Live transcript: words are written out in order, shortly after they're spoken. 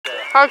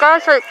Hi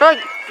guys, so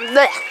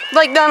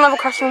Blakedown level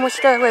crossing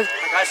Worcester with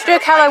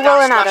Duke, Hello,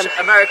 Will and Adam.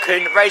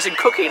 American raisin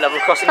cookie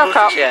level crossing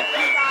Worcestershire.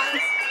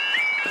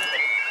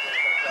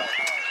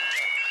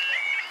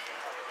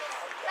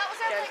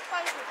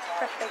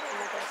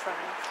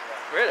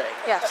 Really?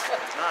 Yes.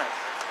 Nice.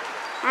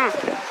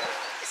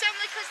 It's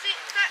only because the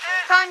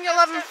Time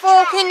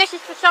 11:14. This is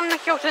for some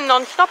Hilton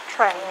non-stop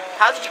train.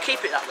 How did you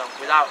keep it that long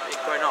without it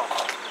going off?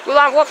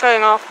 Without what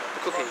going off?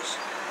 The cookies.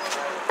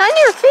 I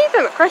only received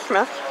them at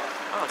Christmas.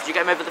 Oh, did you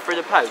get them over through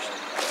the post?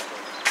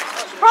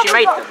 Probably She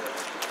made them.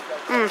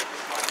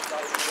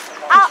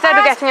 Instead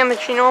of getting them as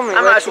she normally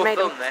I would, might as she well made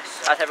film them.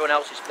 this as everyone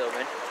else is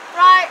filming.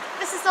 right,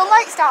 this is the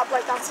late start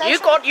Blakedown station. You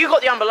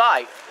got the amber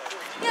light.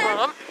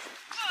 Yeah.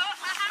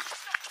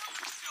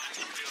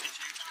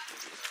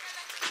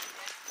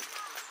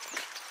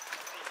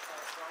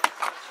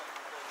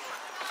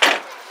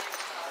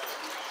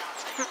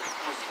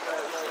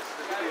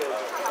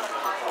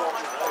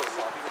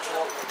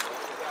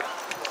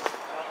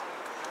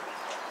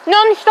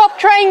 Non-stop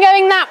train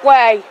going that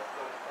way.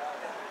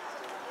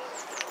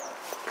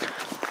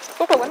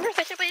 Oh, I wonder if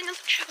there's anybody in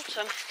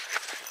Chilton.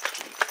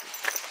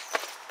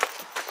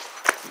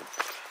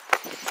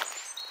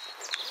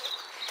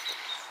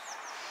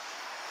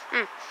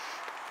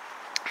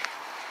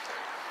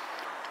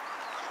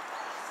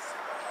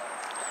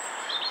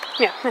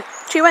 Yeah,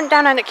 she went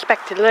down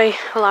unexpectedly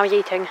while I was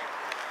eating.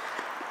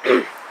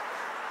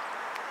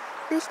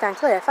 Please stand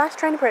clear. Fast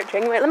train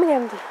approaching. Wait, let me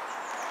get him.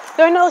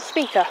 Go another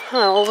speaker.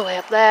 Oh, all the way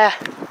up there.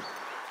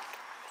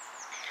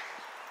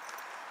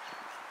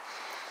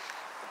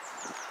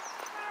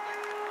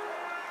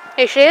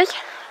 Here she is.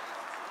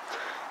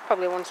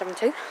 Probably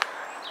 172. Next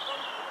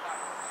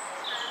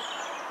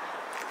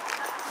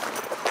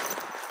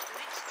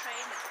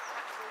train at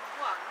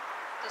platform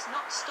 1 does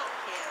not stop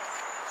here.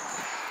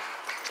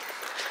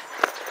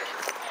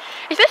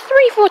 Is this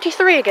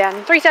 343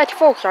 again?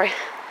 334, sorry.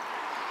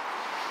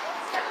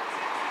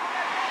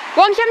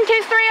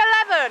 172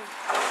 311.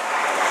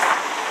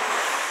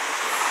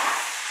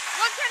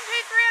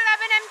 172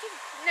 311 empty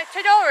to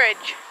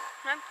Dorridge.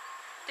 No,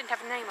 didn't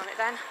have a name on it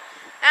then.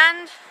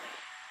 And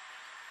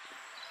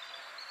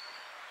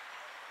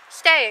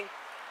staying.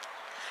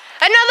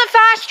 Another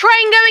fast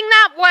train going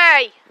that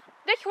way.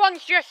 This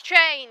one's just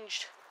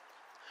changed.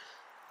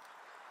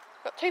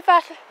 Got two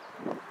fast.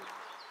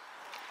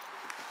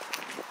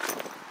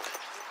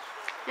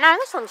 No,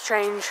 this one's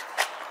changed.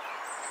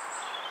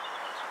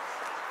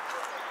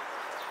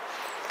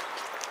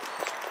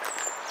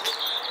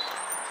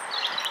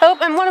 Oh,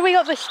 and what have we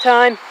got this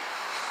time?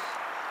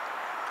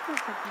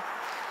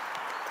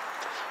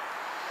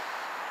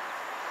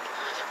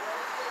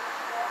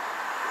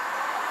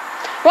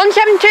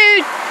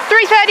 172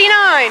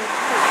 339.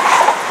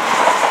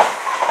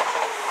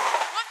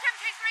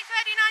 172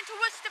 339 to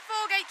Worcester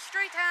Foregate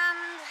Street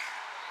and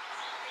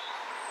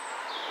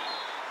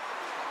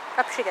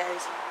up she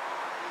goes.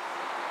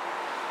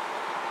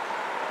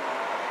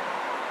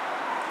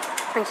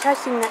 Thanks, guys.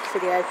 See you in the next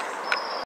video.